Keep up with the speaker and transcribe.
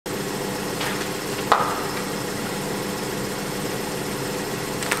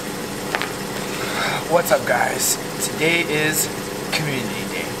What's up, guys? Today is Community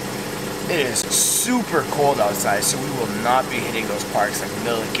Day. It is super cold outside, so we will not be hitting those parks like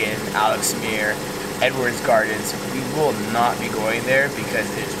Milliken, Alexmere, Edwards Gardens. We will not be going there because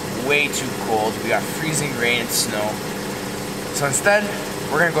it is way too cold. We got freezing rain and snow. So instead,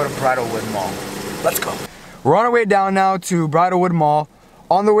 we're gonna go to Bridlewood Mall. Let's go. We're on our way down now to Bridlewood Mall.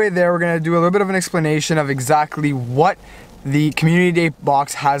 On the way there, we're gonna do a little bit of an explanation of exactly what the Community Day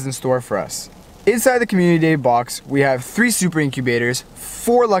box has in store for us. Inside the Community Day box, we have 3 super incubators,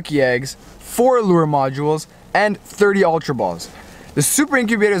 4 lucky eggs, 4 lure modules, and 30 ultra balls. The super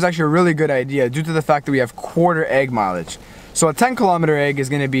incubator is actually a really good idea due to the fact that we have quarter egg mileage. So a 10-kilometer egg is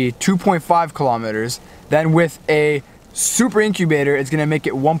gonna be 2.5 kilometers. Then with a super incubator, it's gonna make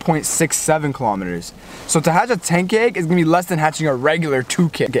it 1.67 kilometers. So to hatch a 10K egg is gonna be less than hatching a regular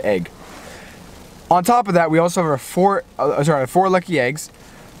 2K egg. On top of that, we also have our 4 lucky eggs.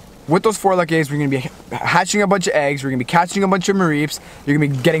 With those 4 lucky eggs, we're gonna be hatching a bunch of eggs. We're gonna be catching a bunch of Mareeps. You're gonna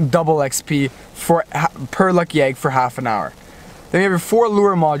be getting double XP per lucky egg for half an hour. Then we have your 4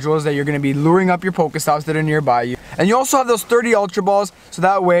 lure modules that you're gonna be luring up your Pokestops that are nearby you. And you also have those 30 ultra balls, so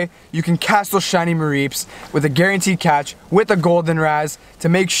that way you can catch those shiny Mareeps with a guaranteed catch with a golden Raz to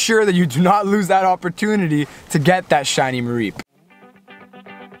make sure that you do not lose that opportunity to get that shiny Mareep.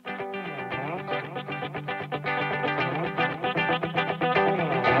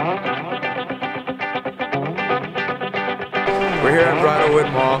 We're here at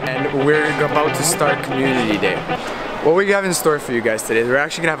Bridlewood Mall and we're about to start Community Day. What we have in store for you guys today is we're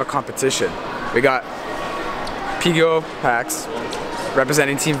actually gonna have a competition. We got PGO packs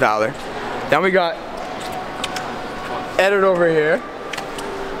representing Team Valor. Then we got Edit over here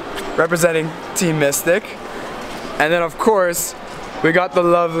representing Team Mystic. And then of course we got the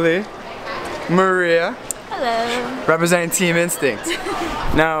lovely Maria. Hello. Representing Team Instinct.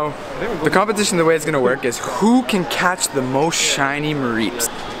 Now, the competition, the way it's gonna work is who can catch the most shiny Mareeps.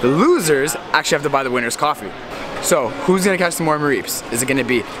 The losers actually have to buy the winner's coffee. So, who's gonna catch the more Mareeps? Is it gonna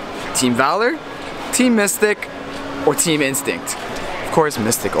be Team Valor, Team Mystic, or Team Instinct? Of course,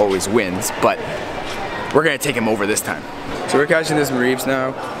 Mystic always wins, but we're gonna take him over this time. So we're catching this Mareeps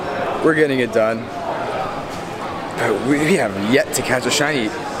now. We're getting it done. But we have yet to catch a shiny.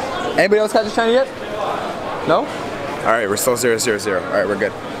 Anybody else catch a shiny yet? No? Alright, we're still 0-0-0. Alright, we're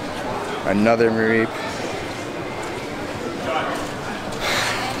good. Another Mareep.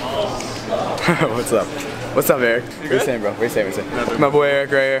 What's up? What's up, Eric? What are you saying, bro? What are you saying? My boy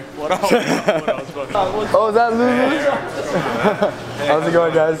Eric right here. What up? Oh, is that Lulu? How's it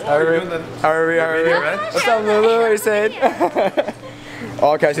going, guys? How are we? What's up, Lulu? What are you saying?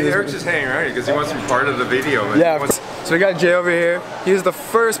 All catching this. Eric's just hanging around here because he wants to be part of the video. Man. Yeah. So we got Jay over here. He's the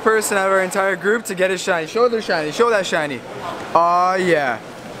first person out of our entire group to get his shiny. Show their shiny. Show that shiny. Aw, yeah.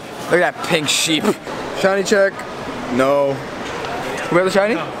 Look at that pink sheep. Shiny check. No. Who got the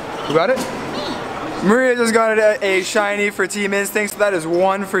shiny? Who got it? Maria just got a shiny for Team Instinct, so that is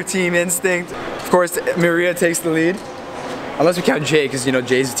 1 for Team Instinct. Of course, Maria takes the lead. Unless we count Jay, because you know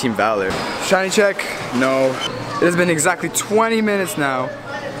Jay's Team Valor. Shiny check. No. It has been exactly 20 minutes now,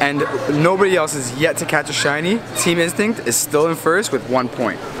 and nobody else has yet to catch a shiny. Team Instinct is still in first with 1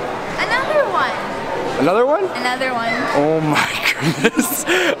 point. Another one. Another one? Another one. Oh my goodness.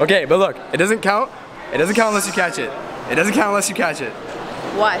 Okay, but look, it doesn't count. It doesn't count unless you catch it. It doesn't count unless you catch it.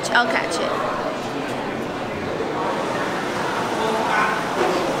 Watch, I'll catch it.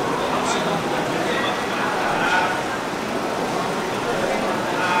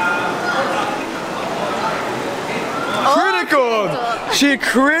 She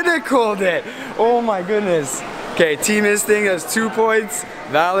criticaled it. Oh my goodness. Okay, Team Instinct has 2 points.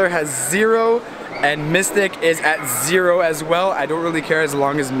 Valor has 0. And Mystic is at 0 as well. I don't really care as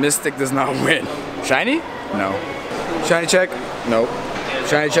long as Mystic does not win. Shiny? No. Shiny check? Nope.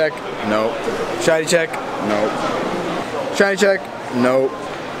 Shiny check? Nope. Shiny check? Nope. Shiny check? Nope.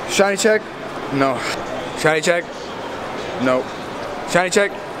 Shiny check? No. Shiny check? Nope. Shiny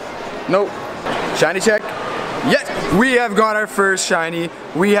check? Nope. Shiny check? Yes! We have got our first shiny.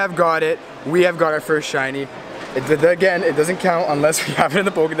 We have got it. We have got our first shiny. Again, it doesn't count unless we have it in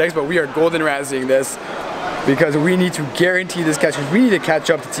the Pokedex, but we are golden razzing this because we need to guarantee this catch. We need to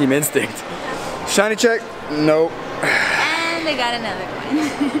catch up to Team Instinct. Shiny check? Nope. And I got another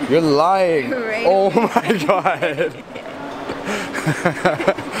one. You're lying. Right. Oh my god.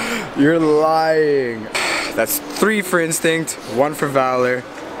 You're lying. That's 3 for Instinct, 1 for Valor,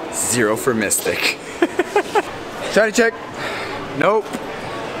 0 for Mystic. Shiny check? Nope.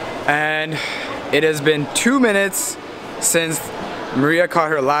 And it has been 2 minutes since Maria caught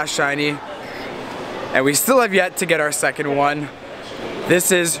her last shiny, and we still have yet to get our second one.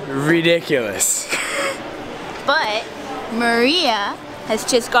 This is ridiculous. But Maria has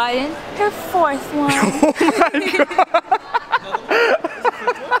just gotten her 4th one.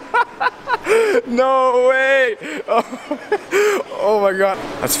 No way! Oh my god.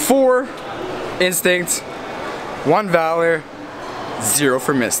 That's 4 Instinct, 1 Valor, 0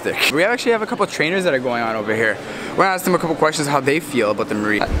 for Mystic. We actually have a couple of trainers that are going on over here. We're gonna ask them a couple questions how they feel about the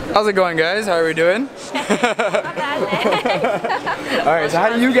Mareep. How's it going, guys? How are we doing? Alright, so how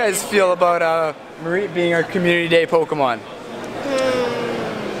do you guys feel about Mareep being our community day Pokemon?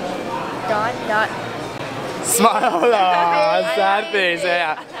 Smile! Aww, sad face,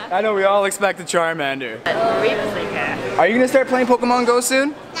 yeah. I know we all expect a Charmander. Are you gonna start playing Pokemon Go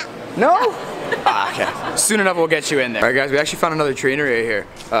soon? No? Ah, okay. Soon enough we'll get you in there. Alright guys, we actually found another trainer right here.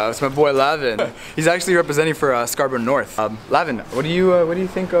 It's my boy Lavin. He's actually representing for Scarborough North. Lavin, what do you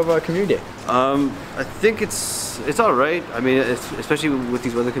think of Community Day? I think it's all right. I mean, especially with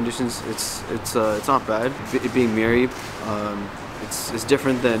these weather conditions, it's not bad. It being Mareep, it's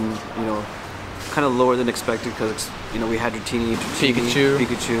different than, you know, kind of lower than expected because, you know, we had Dratini, Pikachu,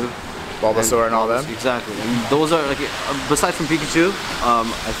 Bulbasaur and all them. Exactly. And those are like, besides from Pikachu, I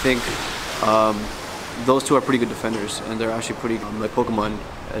think those two are pretty good defenders, and they're actually pretty like Pokemon,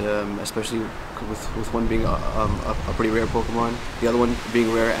 especially with one being a pretty rare Pokemon, the other one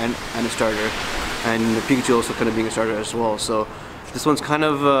being rare and a starter, and the Pikachu also kind of being a starter as well. So this one's kind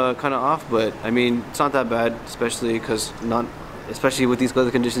of off, but I mean it's not that bad, especially with these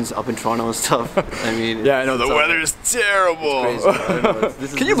weather conditions up in Toronto and stuff. I mean, yeah, I know the weather is terrible. It's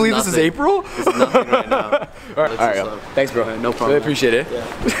crazy. Can you believe this is April? This is nothing right now. All right, thanks, bro. No problem. Really appreciate it.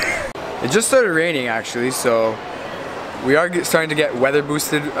 Yeah. It just started raining actually, so we are starting to get weather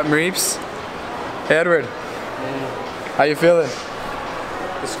boosted Mareeps. Hey Edward, how you feeling?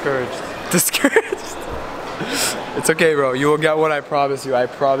 Discouraged. Discouraged? It's okay, bro. You will get one, I promise you. I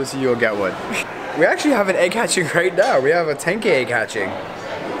promise you will get one. We actually have an egg hatching right now. We have a 10K egg hatching.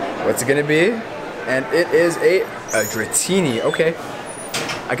 What's it gonna be? And it is a Dratini. Okay.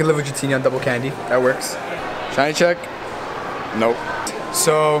 I can live with Dratini on double candy. That works. Shiny check? Nope.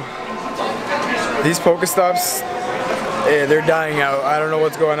 So, these Pokestops, they're dying out. I don't know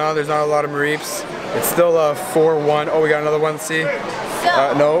what's going on. There's not a lot of Mareeps. It's still 4-1. Oh, we got another one. See?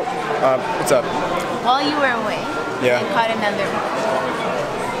 So, no. What's up? While you were away, yeah, I caught another one.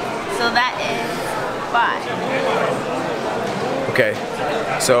 So that is 5. Okay.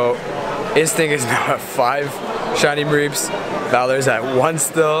 So, Instinct is now at 5 Shiny Mareeps. Valor's at 1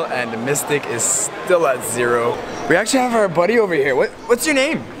 still, and the Mystic is still at 0. We actually have our buddy over here. What's your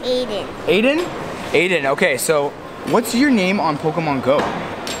name? Aiden. Aiden? Aiden, okay, so what's your name on Pokemon Go?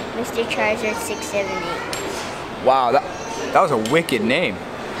 Mr. Charizard 678. Wow, that was a wicked name.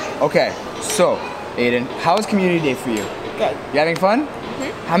 Okay, so Aiden, how was Community Day for you? Good. You having fun?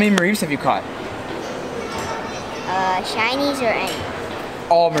 Mm-hmm. How many Mareeps have you caught? Shinies or any?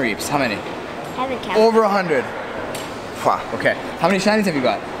 All Mareeps, how many? Haven't counted. Over 100. Wow, okay. How many Shinies have you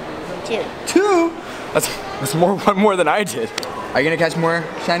got? 2. 2? That's one more than I did. Are you gonna catch more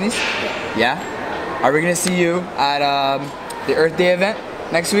Shinies? Yeah. Yeah? Are we gonna see you at the Earth Day event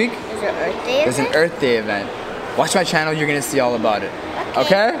next week? Is it Earth Day? There's an Earth Day event. Watch my channel, you're gonna see all about it.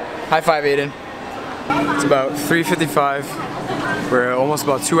 Okay? High five, Aiden. It's about 3:55. We're almost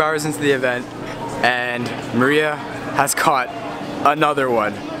about 2 hours into the event, and Maria has caught another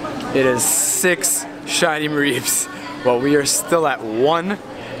one. It is 6 Shiny Mareeps. Well, we are still at 1,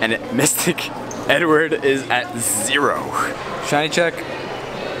 and Mystic Edward is at 0. Shiny check?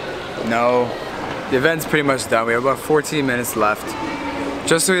 No. The event's pretty much done. We have about 14 minutes left.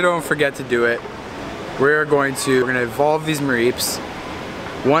 Just so we don't forget to do it, we're gonna evolve these Mareeps.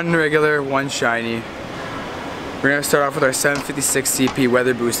 1 regular, 1 shiny. We're gonna start off with our 756 CP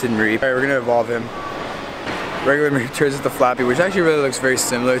weather boosted Mareep. Alright, we're gonna evolve him. Regular Mareep turns into Flappy, which actually really looks very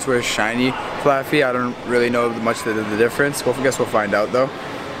similar to a shiny Flappy. I don't really know much of the difference. Well, I guess we'll find out though.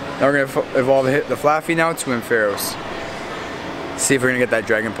 Now we're gonna evolve the Flappy now to Ampharos. See if we're gonna get that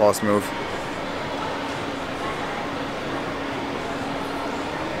Dragon Pulse move.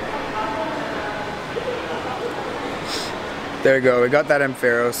 There we go, we got that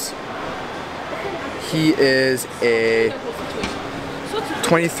Ampharos. He is a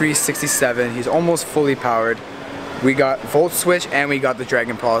 2367. He's almost fully powered. We got Volt Switch and we got the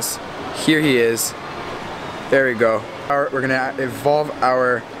Dragon Pulse. Here he is. There we go. We're gonna evolve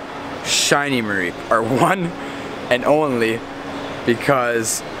our Shiny Mareep, our one and only,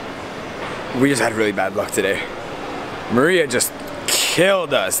 because we just had really bad luck today. Maria just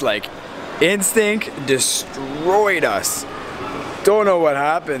killed us. Like, Instinct destroyed us. Don't know what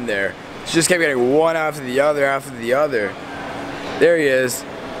happened there. She just kept getting one after the other after the other. There he is.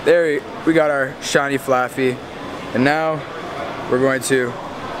 We got our shiny Flaffy. And now we're going to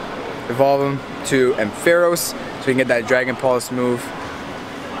evolve him to Ampharos so we can get that Dragon Pulse move.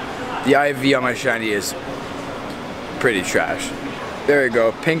 The IV on my shiny is pretty trash. There we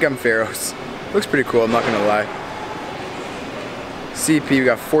go, pink Ampharos. Looks pretty cool, I'm not gonna lie. CP, we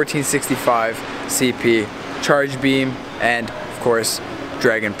got 1465 CP, Charge Beam, and of course,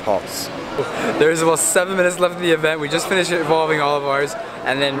 Dragon Pulse. There's about 7 minutes left of the event. We just finished evolving all of ours,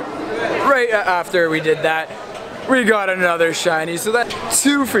 and then right after we did that, we got another shiny. So that's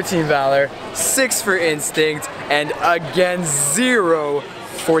 2 for Team Valor, 6 for Instinct, and again 0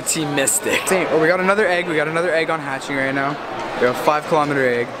 for Team Mystic. Oh, we got another egg. We got another egg on hatching right now. We have a 5-kilometer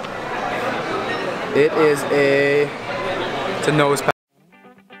egg. It is it's a nose pack.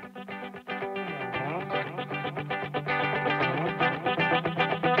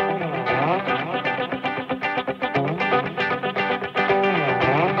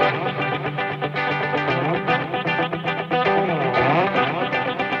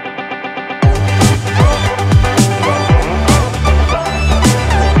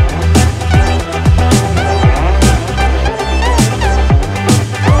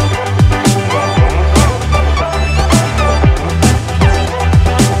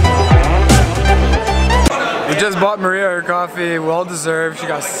 Just bought Maria her coffee, well deserved. She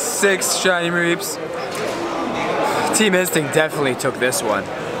got 6 shiny Mareeps. Team Instinct definitely took this one.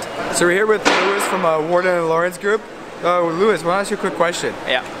 So we're here with Lewis from Warden and Lawrence group. Lewis, I want to ask you a quick question.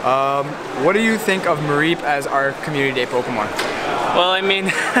 Yeah. What do you think of Mareep as our community day Pokemon? Well, I mean,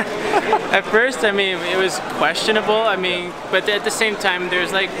 at first, I mean, it was questionable. I mean, but at the same time,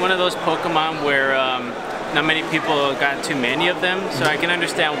 there's like one of those Pokemon where not many people got too many of them. So I can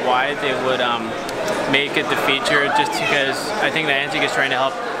understand why they would make it the feature, just because I think Niantic is trying to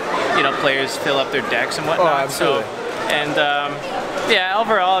help, you know, players fill up their decks and whatnot. Oh, absolutely. So, and yeah,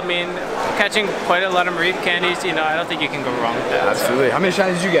 overall, I mean, catching quite a lot of Mareep candies, you know, I don't think you can go wrong with that. Absolutely. So. How many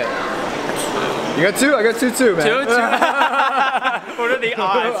shinies did you get? You got 2? I got 2 too, man. 2? What are the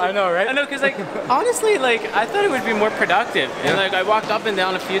odds? I know, right? I know, because like, honestly, like, I thought it would be more productive. And like, I walked up and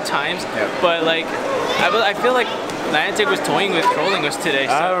down a few times, but like, I feel like Niantic was toying with trolling us today.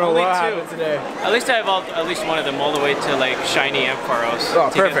 So I don't know only what 2. happened today. At least I evolved at least one of them all the way to like shiny Ampharos.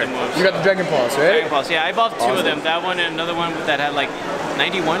 Oh, perfect. Moves, you got the Dragon Pulse, right? Dragon Pulse, yeah. I evolved 2 of them. That one and another one that had like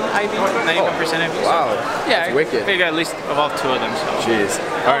 91 IV, 91% IV. Wow. So, yeah, that's wicked. I figured at least evolved 2 of them. So jeez.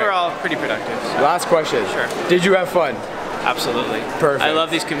 overall, pretty productive. So. Last question. Sure. Did you have fun? Absolutely. Perfect. I love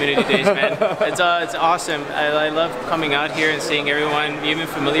these community days, man. It's awesome. I love coming out here and seeing everyone, even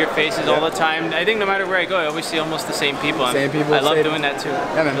familiar faces all the time. I think no matter where I go, I always see almost the same people. Same people. I love doing that too.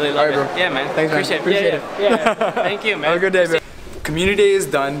 Yeah, man. Really love right, it. bro. Yeah, man. Thanks, man. Appreciate it. Yeah. Thank you, man. Have a good day, man. Community day is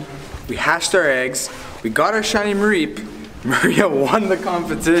done. We hatched our eggs. We got our shiny Mareep. Maria won the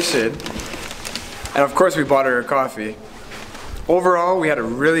competition. And of course, we bought her a coffee. Overall, we had a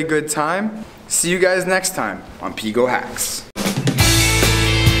really good time. See you guys next time on PGO Hacks.